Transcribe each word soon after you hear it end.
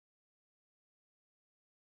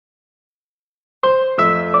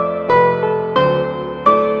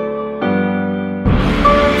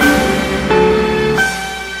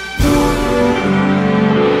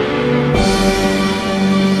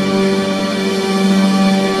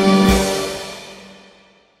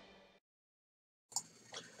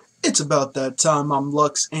about that time. I'm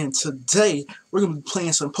Lux, and today we're going to be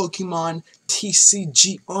playing some Pokemon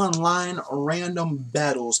TCG Online Random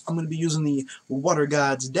Battles. I'm going to be using the Water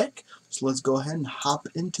Gods deck, so let's go ahead and hop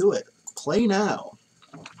into it. Play now.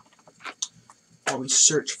 While we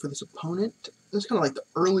search for this opponent, this is kind of like the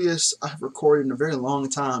earliest I've recorded in a very long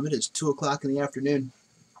time. It is 2 o'clock in the afternoon.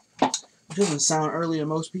 It doesn't sound early to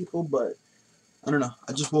most people, but I don't know.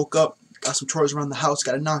 I just woke up. Got some chores around the house,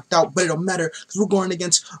 got it knocked out, but it don't matter because we're going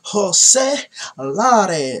against Jose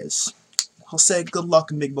Lares. Jose, good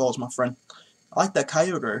luck and big balls, my friend. I like that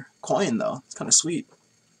Kyogre coin, though. It's kind of sweet.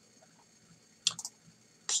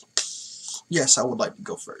 Yes, I would like to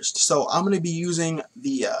go first. So I'm going to be using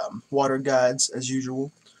the Water Guides, as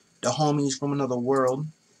usual. The homies from another world.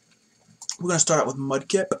 We're going to start out with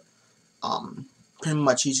Mudkip. Pretty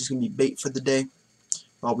much he's just going to be bait for the day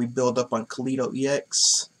while we build up on Kalido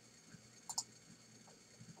EX.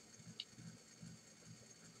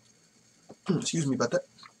 Excuse me about that.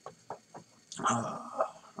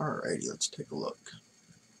 Alrighty, let's take a look.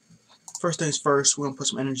 First things first, we're going to put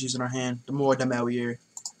some energies in our hand. The more the merrier.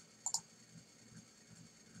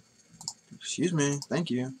 Excuse me, thank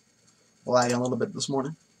you. Lagging a little bit this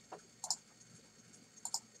morning.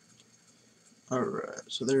 Alright,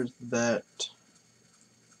 so there's that.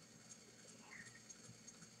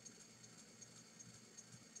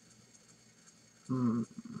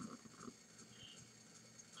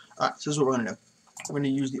 Alright, so this is what we're going to do. We're going to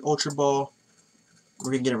use the Ultra Ball.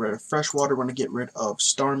 We're going to get rid of Fresh Water. We're going to get rid of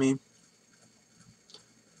Starmie.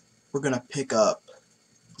 We're going to pick up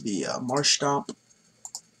the Marsh Stomp.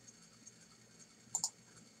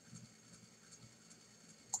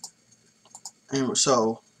 And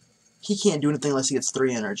so, he can't do anything unless he gets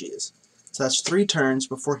 3 energies. So that's 3 turns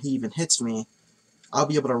before he even hits me. I'll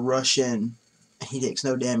be able to rush in, and he takes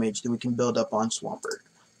no damage, then we can build up on Swampert.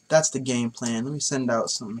 That's the game plan. Let me send out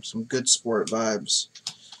some good sport vibes.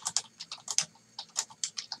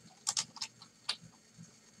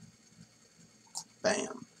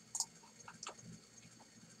 Bam.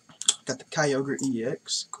 Got the Kyogre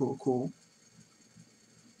EX. Cool, cool.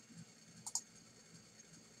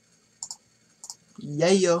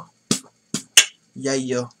 Yeah.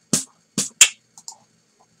 Yeah.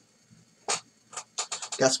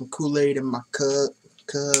 Got some Kool-Aid in my cup.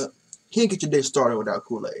 Can't get your day started without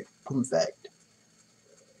Kool-Aid. In fact.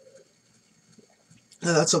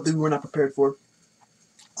 Now, that's something we were not prepared for.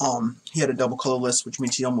 He had a double colorless, which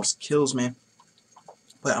means he almost kills me.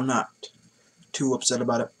 But I'm not too upset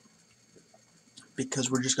about it,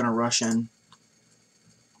 because we're just going to rush in,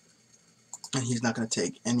 and he's not going to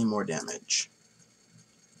take any more damage.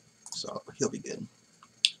 So, he'll be good.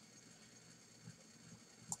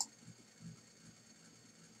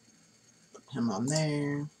 Put him on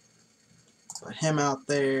there. Put him out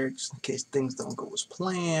there, just in case things don't go as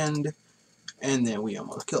planned. And then we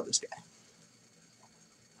almost killed this guy.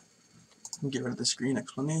 Get rid of the screen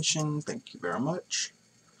explanation. Thank you very much.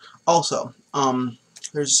 Also,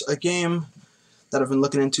 there's a game that I've been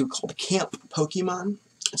looking into called Camp Pokemon.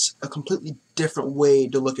 It's a completely different way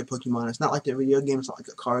to look at Pokemon. It's not like a video game. It's not like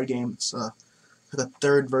a card game. It's like a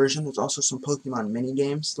third version. There's also some Pokemon mini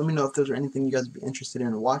games. Let me know if those are anything you guys would be interested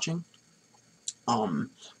in watching. Kind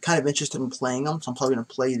of interested in playing them, so I'm probably going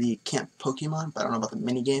to play the Camp Pokemon, but I don't know about the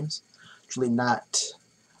mini games. It's really not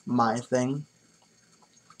my thing.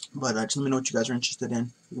 But just let me know what you guys are interested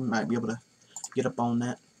in. We might be able to get up on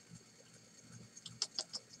that.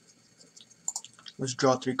 Let's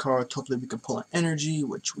draw 3 cards. Hopefully we can pull an energy,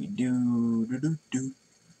 which we do. We're going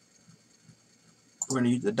to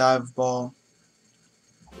use the Dive Ball.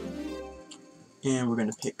 And we're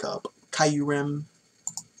going to pick up Kyurem.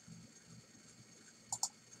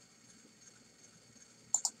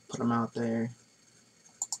 Put him out there.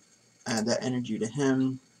 Add that energy to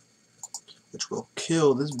him, which will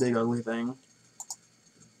kill this big ugly thing.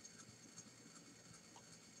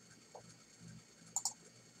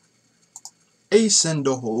 Ace in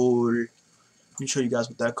the hole. Let me show you guys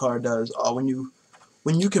what that card does.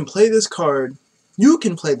 When you can play this card,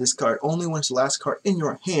 only when it's the last card in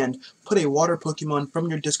your hand. Put a water Pokemon from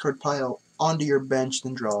your discard pile onto your bench,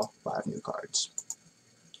 then draw 5 new cards.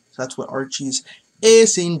 So that's what Archie's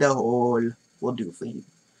Ace in the hole will do for you.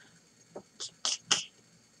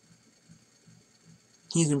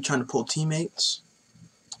 He's going to be trying to pull teammates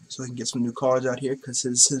so he can get some new cards out here, because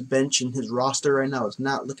his bench and his roster right now is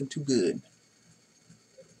not looking too good.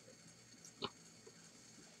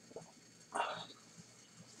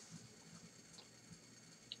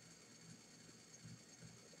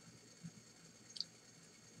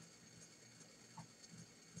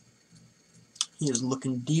 He is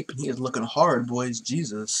looking deep and he is looking hard, boys.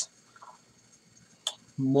 Jesus.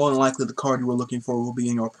 more than likely the card you were looking for will be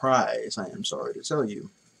in your prize, I am sorry to tell you.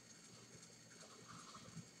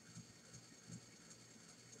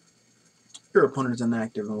 Your opponent is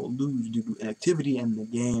inactive and will lose due to inactivity in the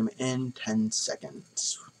game in 10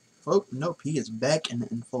 seconds. Oh, nope, he is back and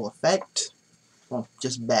in full effect. Well,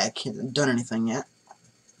 just back, he hasn't done anything yet.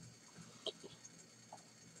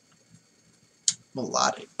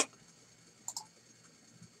 Melodic.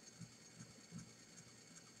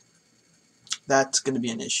 That's going to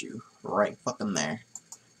be an issue right fucking there.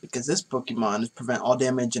 Because this Pokemon is prevent all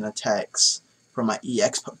damage and attacks from my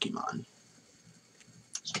EX Pokemon.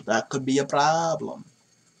 So that could be a problem.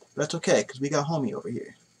 But that's okay, because we got Homie over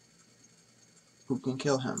here. Who can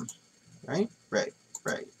kill him. Right? Right.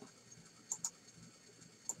 Right.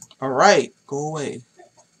 Alright, go away.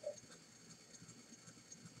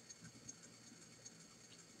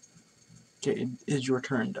 Okay, it is your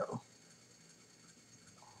turn though.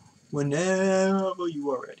 Whenever you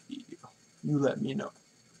are ready, you let me know.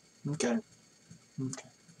 Okay? Okay.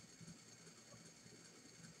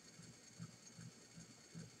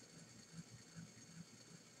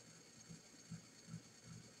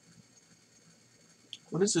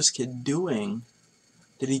 What is this kid doing?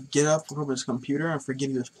 Did he get up from his computer and forget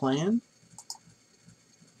he was playing?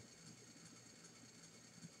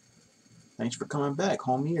 Thanks for coming back,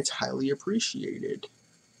 homie. It's highly appreciated.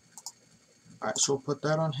 Alright, so we'll put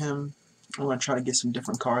that on him. I'm going to try to get some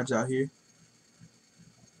different cards out here.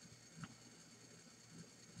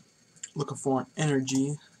 Looking for an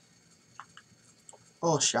energy.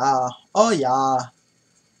 Oh, Sha. Oh, yeah.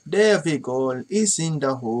 There we go. It's in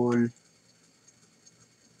the hole.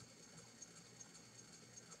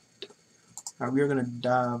 Alright, we are going to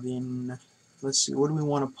dive in. Let's see, what do we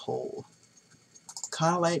want to pull?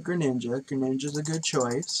 Kind of like Greninja. Greninja's a good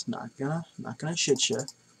choice. Not gonna shit ya.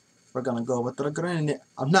 We're gonna go with the Greninja.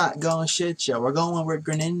 I'm not gonna shit ya. We're going with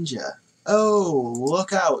Greninja. Oh,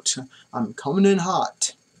 look out! I'm coming in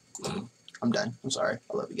hot. I'm done. I'm sorry.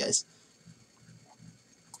 I love you guys.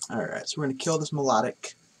 Alright, so we're gonna kill this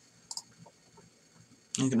Melodic.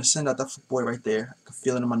 I'm gonna send out that boy right there. I can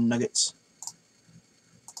feel it in my nuggets.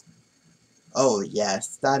 Oh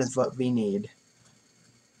yes, that is what we need.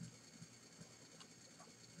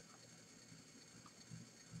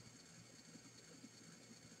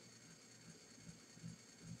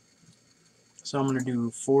 So I'm gonna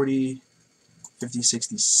do 40, 50,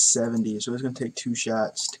 60, 70. So it's gonna take 2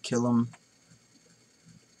 shots to kill him.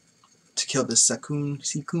 To kill this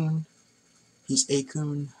Sekun. He's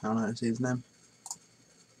Akun. I don't know how to say his name.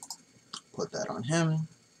 Put that on him. You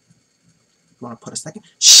wanna put a second?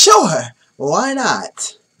 Sure! Why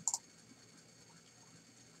not?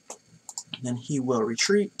 Then he will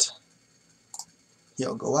retreat.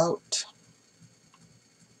 He'll go out.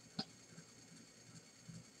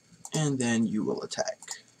 And then you will attack.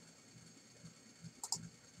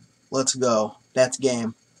 Let's go. That's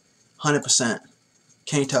game. 100%.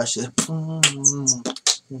 Can't touch this.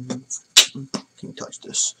 Can't touch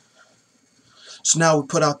this. So now we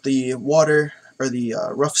put out the water, or the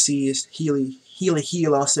rough seas,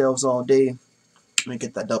 heal ourselves all day. Let me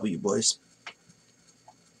get that W, boys.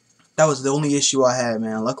 That was the only issue I had,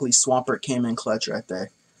 man. Luckily, Swampert came in clutch right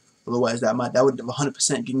there. Otherwise, that would have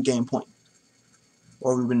 100% given game point.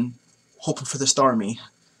 Or we've been hoping for the Starmie,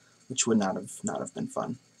 which would not have been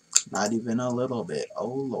fun. Not even a little bit. Oh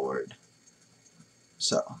Lord.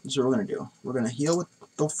 So this is what we're gonna do. We're gonna heal with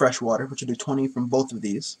the fresh water, which will do 20 from both of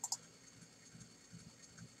these.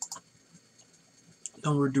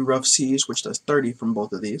 Then we'll do rough seas, which does 30 from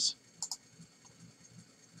both of these.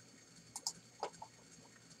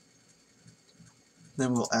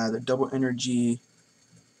 Then we'll add a double energy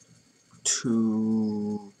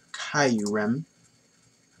to Kyurem.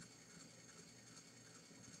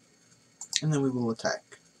 And then we will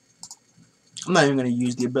attack. I'm not even going to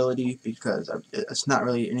use the ability because it's not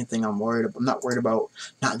really anything I'm worried about. I'm not worried about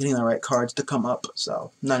not getting the right cards to come up,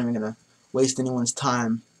 so I'm not even going to waste anyone's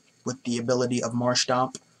time with the ability of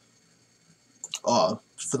Marshtomp.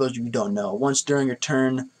 For those of you who don't know, once during your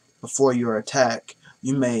turn before your attack,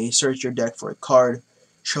 you may search your deck for a card,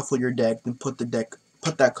 shuffle your deck, then put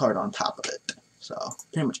that card on top of it. So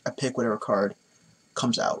pretty much I pick whatever card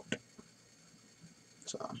comes out.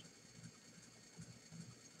 So,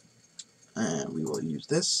 and we will use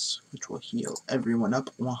this, which will heal everyone up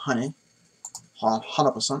 100%.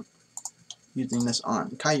 Using this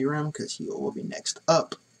on Kyurem because he will be next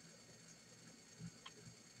up.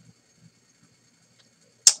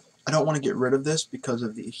 I don't want to get rid of this because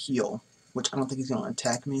of the heal, which I don't think he's going to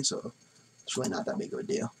attack me, so it's really not that big of a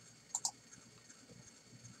deal.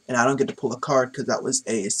 And I don't get to pull a card because that was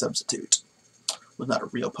a substitute. It was not a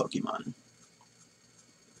real Pokemon.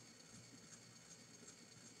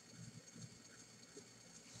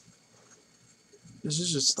 This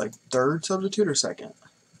is just like third substitute or second?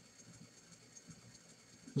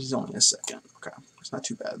 This is only a second. Okay, it's not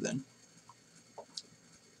too bad then.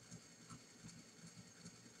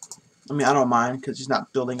 I mean, I don't mind because he's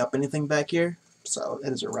not building up anything back here, so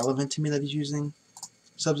it is irrelevant to me that he's using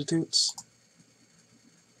substitutes.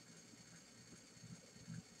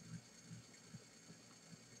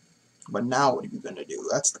 But now what are you going to do?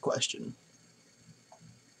 That's the question.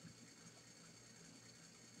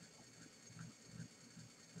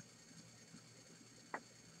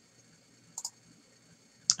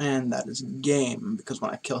 And that is game, because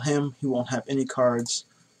when I kill him, he won't have any cards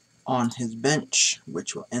on his bench,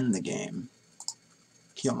 which will end the game.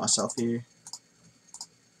 Kill myself here.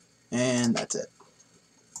 And that's it.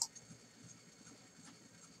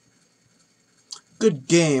 Good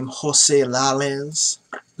game, Jose Lales.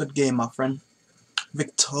 Good game, my friend.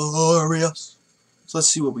 Victorious. So let's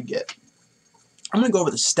see what we get. I'm going to go over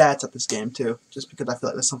the stats of this game too, just because I feel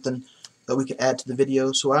like that's something that we could add to the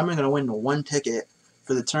video. So I'm going to win 1 ticket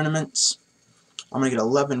for the tournaments. I'm going to get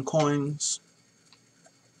 11 coins.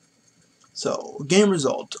 So, game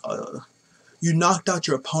result. You knocked out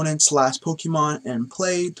your opponent's last Pokemon in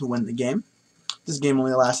play to win the game. This game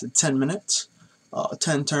only lasted 10 minutes.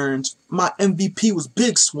 10 turns. My MVP was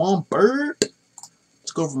Big Swampert.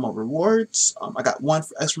 Let's go over my rewards. I got 1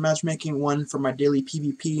 for extra matchmaking, 1 for my daily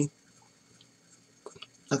PvP.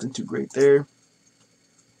 Nothing too great there.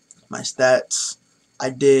 My stats. I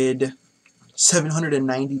did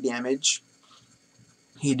 790 damage.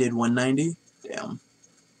 He did 190. Damn.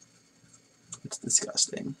 It's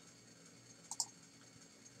disgusting.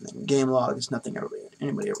 And then game log is nothing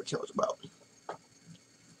anybody ever cares about.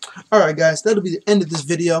 Alright guys, that'll be the end of this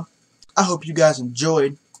video. I hope you guys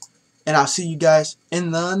enjoyed. And I'll see you guys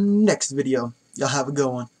in the next video. Y'all have a good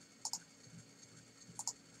one.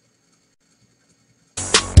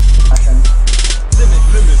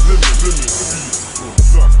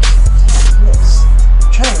 Yes.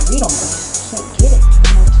 Try to read on this. Can't get it. I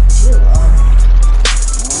don't know what to do.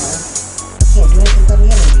 Can't do anything but the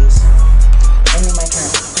enemies. Only my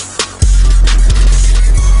turn.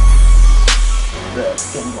 Bruh, it's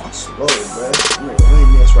getting going slow, bruh. I'm ready to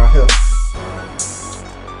win this right here.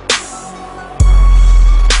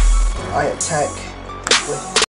 I attack with